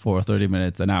set for 30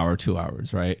 minutes, an hour, 2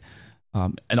 hours, right?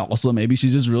 And also maybe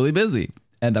she's just really busy,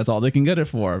 and that's all they can get her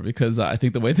for. Because I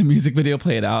think the way the music video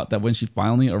played out, that when she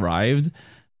finally arrived,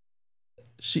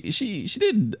 she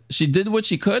did what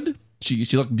she could. She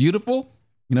looked beautiful.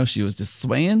 She was just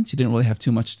swaying. She didn't really have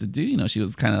too much to do. She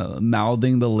was kind of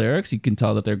mouthing the lyrics. You can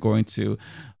tell that they're going to,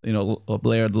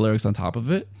 layer the lyrics on top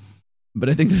of it. But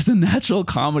I think there's a natural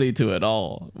comedy to it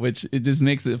all, which it just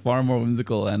makes it far more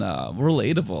whimsical and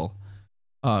relatable.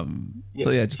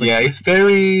 So yeah, it's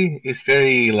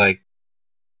very like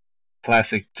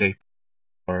classic J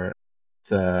or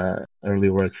the early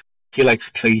works. He likes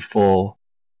playful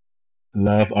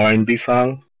love R&B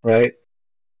song, right?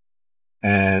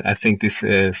 And I think this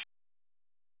is,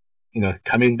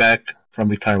 coming back from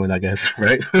retirement, I guess,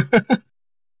 right?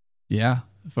 Yeah.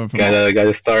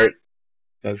 Gotta start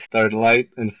light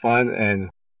and fun,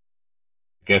 and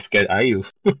guess get IU.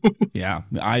 Yeah,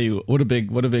 IU. What a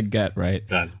big get, right?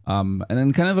 Done. And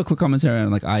then kind of a quick commentary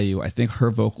on like IU. I think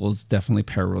her vocals definitely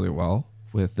pair really well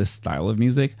with this style of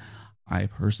music. I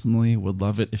personally would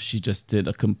love it if she just did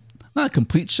not a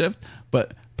complete shift,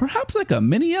 but perhaps like a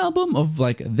mini album of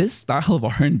like this style of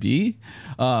R&B.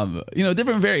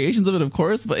 Different variations of it, of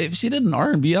course. But if she did an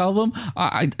R&B album,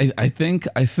 I think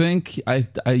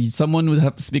someone would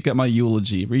have to speak at my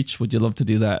eulogy. Reach, would you love to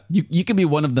do that? You could be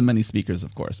one of the many speakers,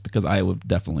 of course, because I would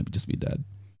definitely just be dead.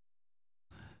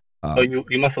 So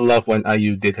you must have loved when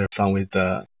IU did her song with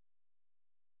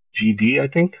GD, I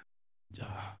think.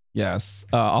 Yes,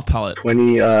 off palette.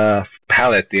 20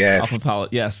 palette, yes. Off of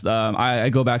palette, yes. I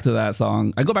go back to that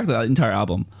song. I go back to that entire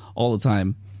album all the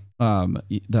time.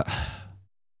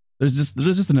 There's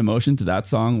just an emotion to that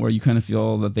song where you kind of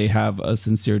feel that they have a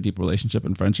sincere, deep relationship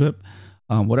and friendship.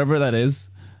 Whatever that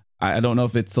is, I don't know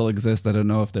if it still exists. I don't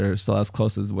know if they're still as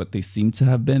close as what they seem to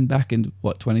have been back in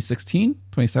 2016,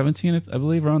 2017, I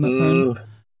believe, around that time.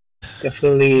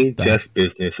 Definitely just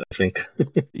business, I think.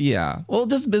 Yeah. Well,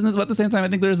 just business, but at the same time, I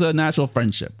think there's a natural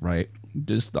friendship, right?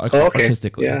 Just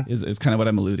artistically is kind of what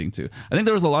I'm alluding to. I think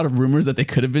there was a lot of rumors that they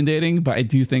could have been dating, but I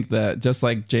do think that just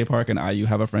like Jay Park and IU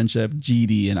have a friendship,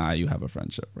 GD and IU have a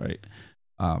friendship, right?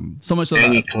 So much so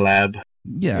any collab.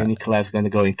 Yeah. Any collab's going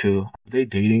to go into, are they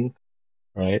dating?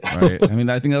 Right. Right. I mean,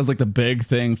 I think that was like the big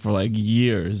thing for like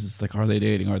years. It's like, are they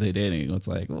dating? Are they dating? It's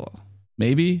like, well,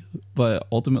 maybe, but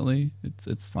ultimately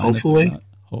it's fine. Hopefully.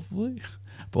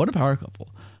 But what a power couple.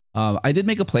 I did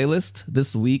make a playlist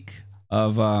this week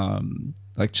of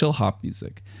like chill hop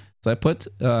music. So I put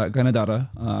Ganadara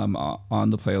on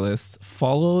the playlist,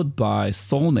 followed by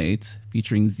Soulmate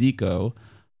featuring Zico.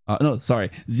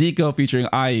 Zico featuring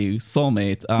IU,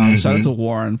 Soulmate. Shout out to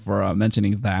Warren for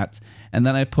mentioning that. And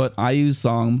then I put IU's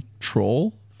song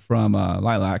Troll from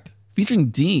Lilac featuring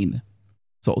Dean.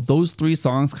 So those three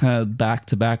songs kind of back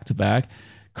to back to back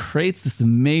creates this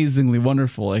amazingly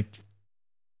wonderful like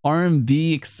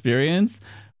R&B experience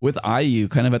with IU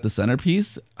kind of at the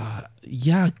centerpiece.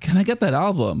 Can I get that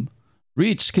album?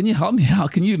 Reach, can you help me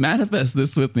out? Can you manifest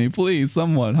this with me, please?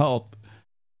 Someone help.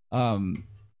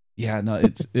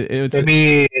 It's let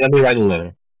me write a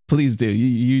letter. Please do.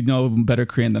 You know better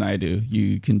Korean than I do.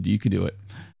 You can do it.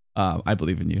 I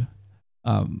believe in you.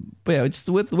 But yeah, just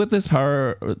with this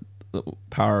power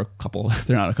couple,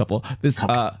 they're not a couple. This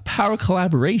power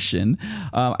collaboration,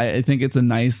 I think it's a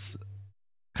nice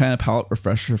kind of palate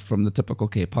refresher from the typical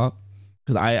K-pop,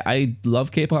 because I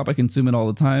love K-pop. I consume it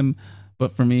all the time.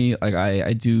 But for me, like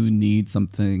I do need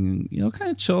something,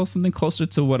 kind of chill, something closer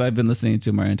to what I've been listening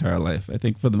to my entire life. I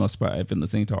think for the most part, I've been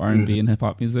listening to R&B and hip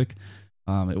hop music.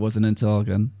 It wasn't until,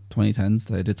 again, 2010s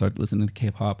that I did start listening to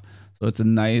K-pop. So it's a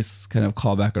nice kind of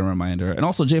callback and reminder. And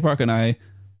also Jay Park and I,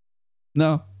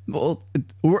 we're,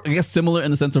 I guess, similar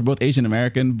in the sense of both Asian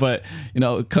American, but,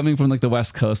 coming from like the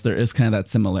West Coast, there is kind of that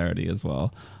similarity as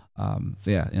well.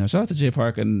 Shout out to Jay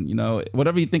Park, and,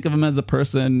 whatever you think of him as a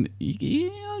person,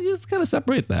 you just kind of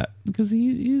separate that, because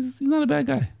he's not a bad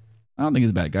guy. I don't think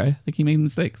he's a bad guy. I think he made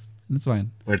mistakes. It's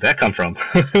fine. Where'd that come from?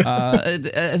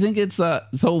 I think it's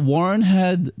so Warren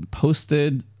had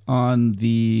posted on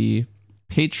the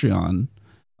Patreon.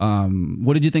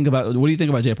 What do you think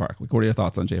about Jay Park? Like, what are your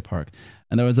thoughts on Jay Park?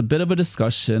 And there was a bit of a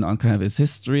discussion on kind of his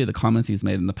history, the comments he's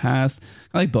made in the past,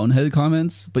 kind of like boneheaded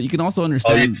comments, but you can also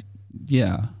understand.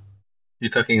 You're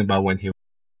talking about when he,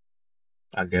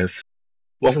 I guess,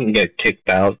 wasn't get kicked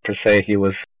out per se. He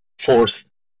was forced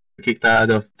kicked out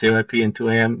of JYP and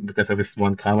 2AM because of this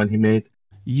one comment he made.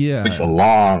 Yeah. Which is a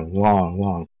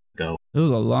long ago. It was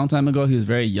a long time ago. He was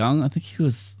very young. I think he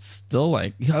was still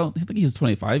like, I don't think he was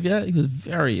 25 yet. He was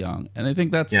very young. And I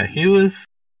think that's... Yeah, he was...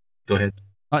 Go ahead.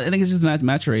 I think it's just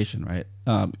maturation, right?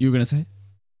 You were going to say?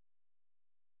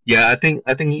 Yeah, I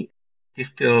think he's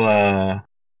still, I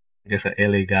guess, an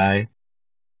LA guy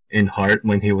in heart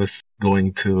when he was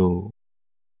going to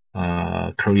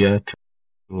Korea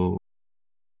to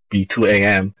be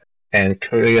 2AM, and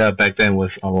Korea back then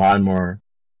was a lot more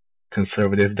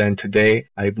conservative than today,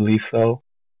 I believe so.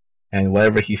 And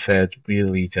whatever he said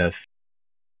really just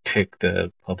ticked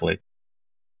the public,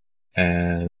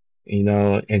 and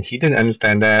and he didn't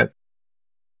understand that,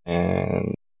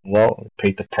 and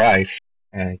paid the price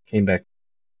and came back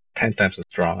 10 times as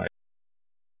strong.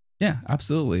 Yeah,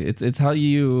 absolutely. It's how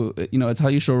you it's how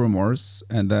you show remorse,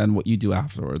 and then what you do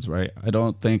afterwards, right? I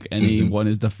don't think anyone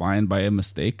is defined by a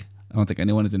mistake. I don't think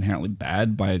anyone is inherently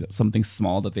bad by something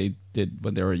small that they did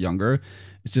when they were younger.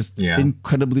 It's just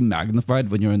incredibly magnified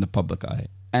when you're in the public eye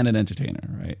and an entertainer,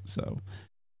 right? So,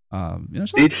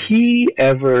 did he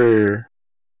ever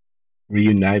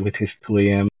reunite with his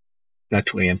 2AM not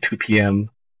 2 a.m., 2 p.m.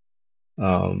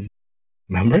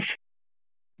 Members?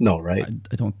 No, right?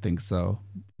 I don't think so.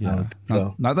 Yeah,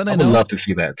 So not that I I would know. love to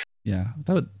see that. Yeah,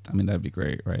 that'd be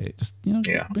great, right? Just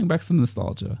Yeah. bring back some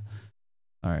nostalgia.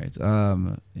 All right,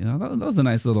 that was a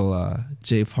nice little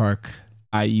J Park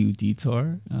IU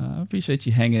detour. I appreciate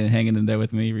you hanging in there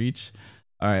with me, Reach.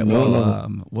 All right,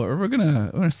 No. We're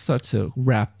gonna start to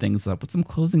wrap things up with some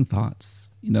closing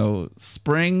thoughts.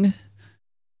 Spring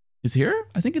is here.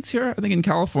 I think it's here. I think in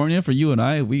California for you and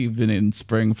I, we've been in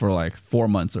spring for like 4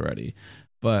 months already.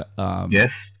 But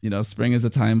Yes. spring is a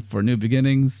time for new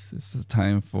beginnings. It's a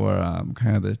time for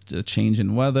kind of the change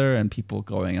in weather and people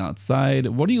going outside.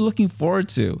 What are you looking forward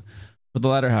to for the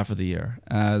latter half of the year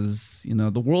as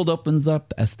the world opens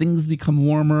up, as things become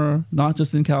warmer, not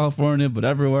just in California but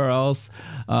everywhere else?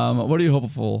 What are you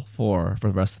hopeful for the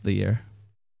rest of the year?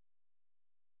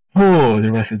 Oh,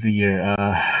 the rest of the year.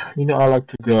 I like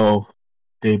to go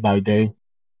day by day.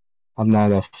 I'm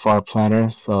not a far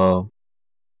planner, so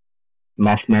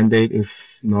mask mandate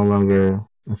is no longer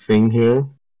a thing here.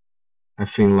 I've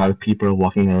seen a lot of people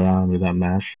walking around without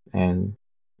masks, and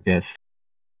yes,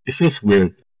 it feels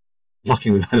weird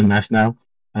walking without a mask now.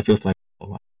 I feel like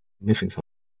I'm missing something.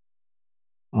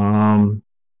 Um,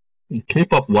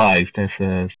 K-pop wise, there's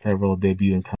several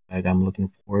debut and comeback I'm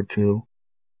looking forward to.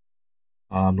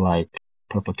 Like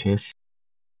Purple Kiss.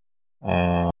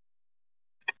 Uh,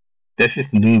 there's this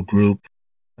new group,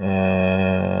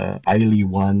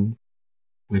 ILY1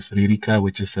 with Ririka,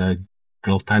 which is a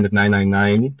Girl Planet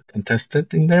 999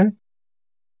 contestant in there.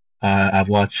 I've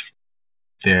watched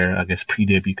their, I guess,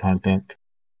 pre-debut content.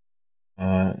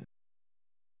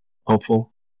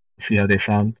 Hopeful to see how they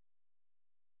sound.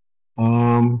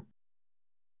 And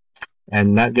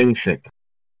not getting sick.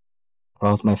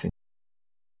 Cross my fingers.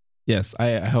 Yes,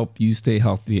 I hope you stay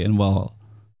healthy and well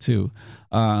too.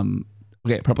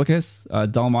 Okay, Purple Kiss,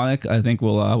 Dalmonic, I think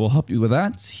will help you with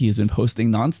that. He's been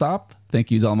posting nonstop.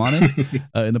 Thank you, Dalmonic,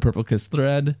 in the Purple Kiss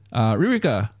thread.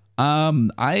 Ririka,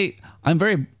 I'm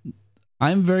very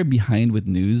behind with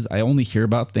news. I only hear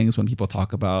about things when people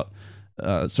talk about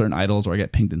certain idols or I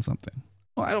get pinged in something.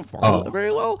 Well, I don't follow it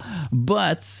very well,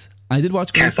 but I did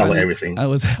watch. Can't follow everything. I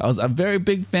was a very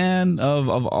big fan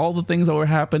of all the things that were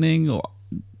happening.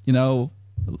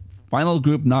 Final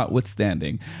group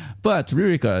notwithstanding. But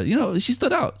Ririka, she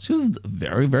stood out. She was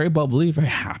very, very bubbly, very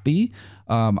happy.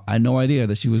 I had no idea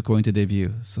that she was going to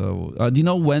debut. So do you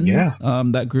know when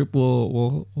that group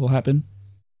will happen?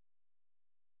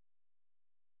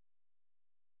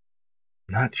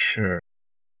 Not sure.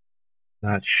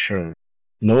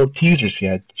 No teasers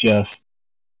yet, just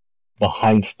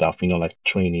behind stuff, like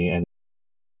training and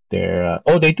their...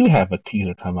 they do have a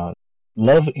teaser come out.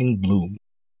 Love in Bloom.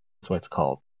 That's what it's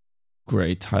called.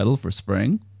 Great title for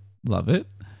spring. Love it.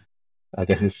 I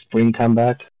guess it's spring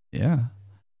comeback. Yeah.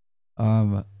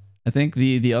 I think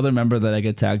the other member that I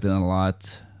get tagged in a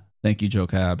lot, thank you, Joe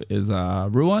Cab, is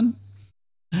Ruan.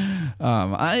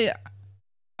 I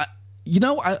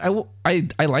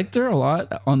liked her a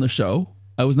lot on the show.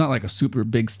 I was not like a super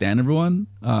big stan of Ruan,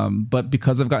 but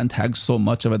because I've gotten tagged so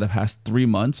much over the past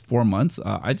 4 months,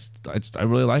 I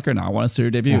really like her now. I want to see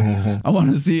her debut. I want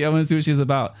to see what she's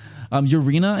about.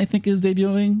 Urena, I think, is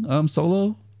debuting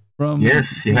solo from.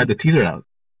 Yes, she had the teaser out.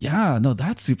 Yeah, no,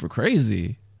 that's super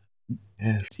crazy.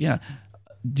 Yes. Yeah.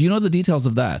 Do you know the details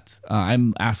of that?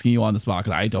 I'm asking you on the spot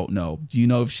because I don't know. Do you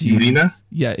know if she's Urena?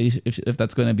 Yeah, if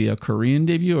that's going to be a Korean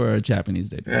debut or a Japanese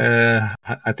debut? I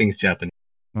think it's Japanese.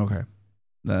 Okay.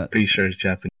 Pretty sure it's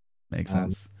Japanese. Makes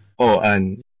sense.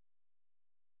 And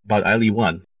about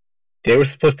ILY1. They were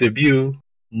supposed to debut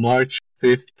March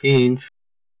 15th,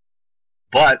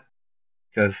 but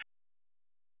because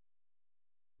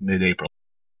mid-April.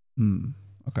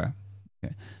 Okay.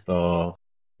 So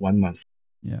 1 month.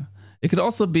 Yeah. It could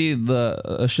also be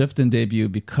a shift in debut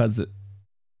because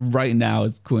right now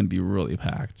it's going to be really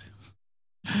packed.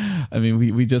 I mean,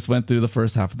 we just went through the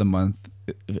first half of the month.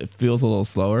 It feels a little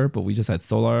slower, but we just had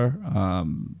Solar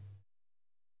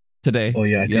today. Oh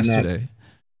yeah, yesterday.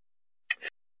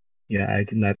 I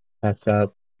did not catch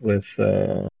up with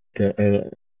the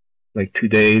 2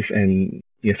 days and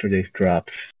yesterday's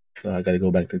drops, so I got to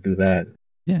go back to do that.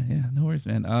 Yeah, no worries,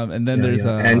 man. And then there's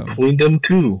and Queendom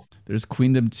 2. There's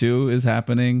Queendom 2 is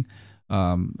happening.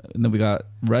 And then we got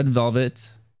Red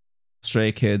Velvet,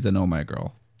 Stray Kids, and Oh My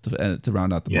Girl to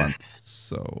round out the month.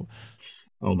 So,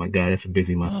 oh my god, that's a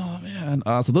busy month. Oh man.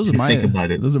 So those are my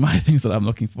things that I'm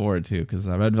looking forward to because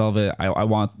Red Velvet, I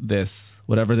want this,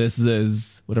 whatever this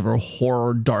is, whatever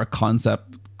horror, dark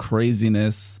concept,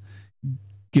 craziness,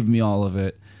 give me all of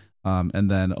it.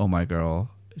 And then Oh My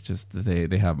Girl, it's just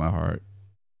they have my heart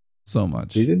so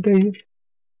much. Didn't they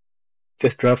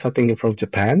just drop something from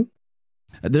Japan?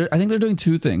 I think they're doing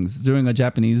two things: doing a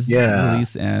Japanese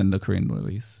release and a Korean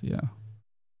release. Yeah,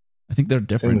 I think they're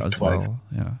different as twice. well.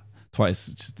 Yeah, twice.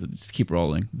 Just keep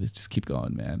rolling. Just keep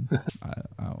going, man.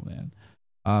 Oh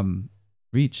man.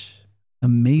 Reach.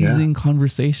 Amazing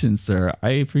conversation, sir. I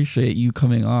appreciate you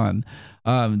coming on.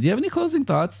 Do you have any closing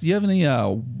thoughts? Do you have any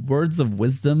words of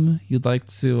wisdom you'd like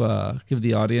to give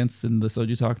the audience in the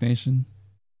Soju Talk Nation?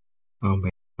 Oh man,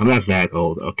 I'm not that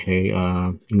old, okay?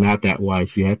 Not that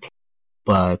wise yet,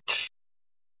 but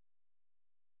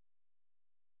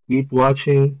keep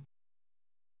watching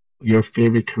your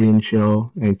favorite Korean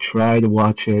show and try to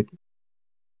watch it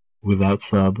without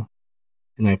sub,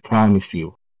 and I promise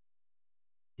you,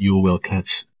 you will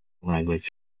catch language.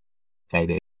 I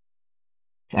did.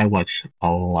 I watch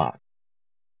a lot.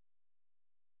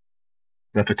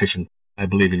 Repetition. I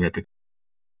believe in repetition.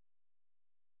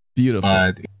 Beautiful.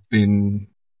 But it's been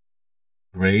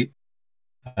great.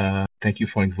 Thank you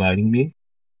for inviting me.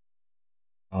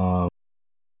 I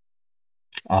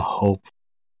hope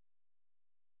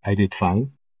I did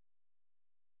fine.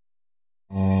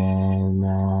 And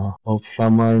hope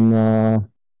someone,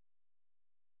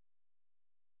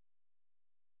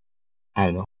 I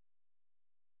don't know.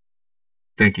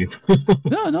 Thank you.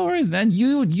 No worries, man.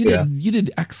 You did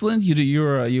excellent. You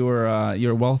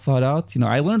were well thought out.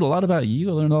 I learned a lot about you.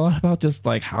 I learned a lot about just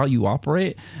like how you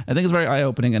operate. I think it's very eye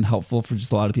opening and helpful for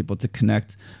just a lot of people to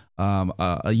connect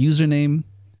a username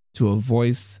to a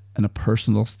voice and a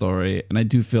personal story. And I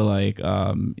do feel like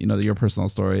that your personal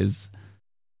story is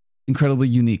incredibly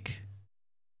unique,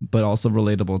 but also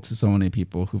relatable to so many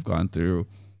people who've gone through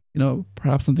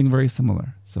perhaps something very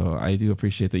similar. So I do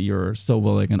appreciate that you're so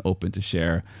willing and open to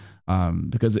share,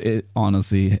 because it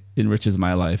honestly enriches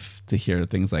my life to hear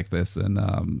things like this. And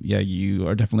you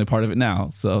are definitely part of it now.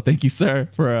 So thank you, sir,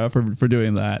 for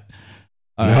doing that.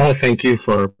 Thank you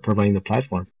for providing the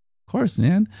platform. Of course,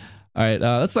 man. All right,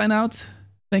 let's sign out.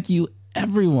 Thank you,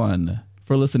 everyone,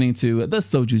 for listening to the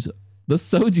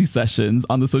Soju Sessions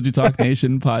on the Soju Talk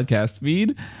Nation podcast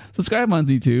feed. Subscribe on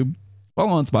YouTube.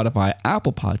 Follow on Spotify,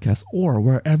 Apple Podcasts, or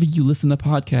wherever you listen to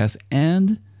podcasts,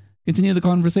 and continue the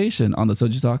conversation on the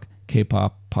Soju Talk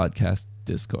K-pop podcast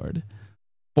Discord.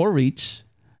 For Reach,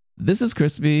 this is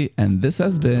Crispy, and this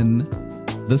has been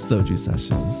the Soju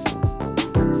Sessions.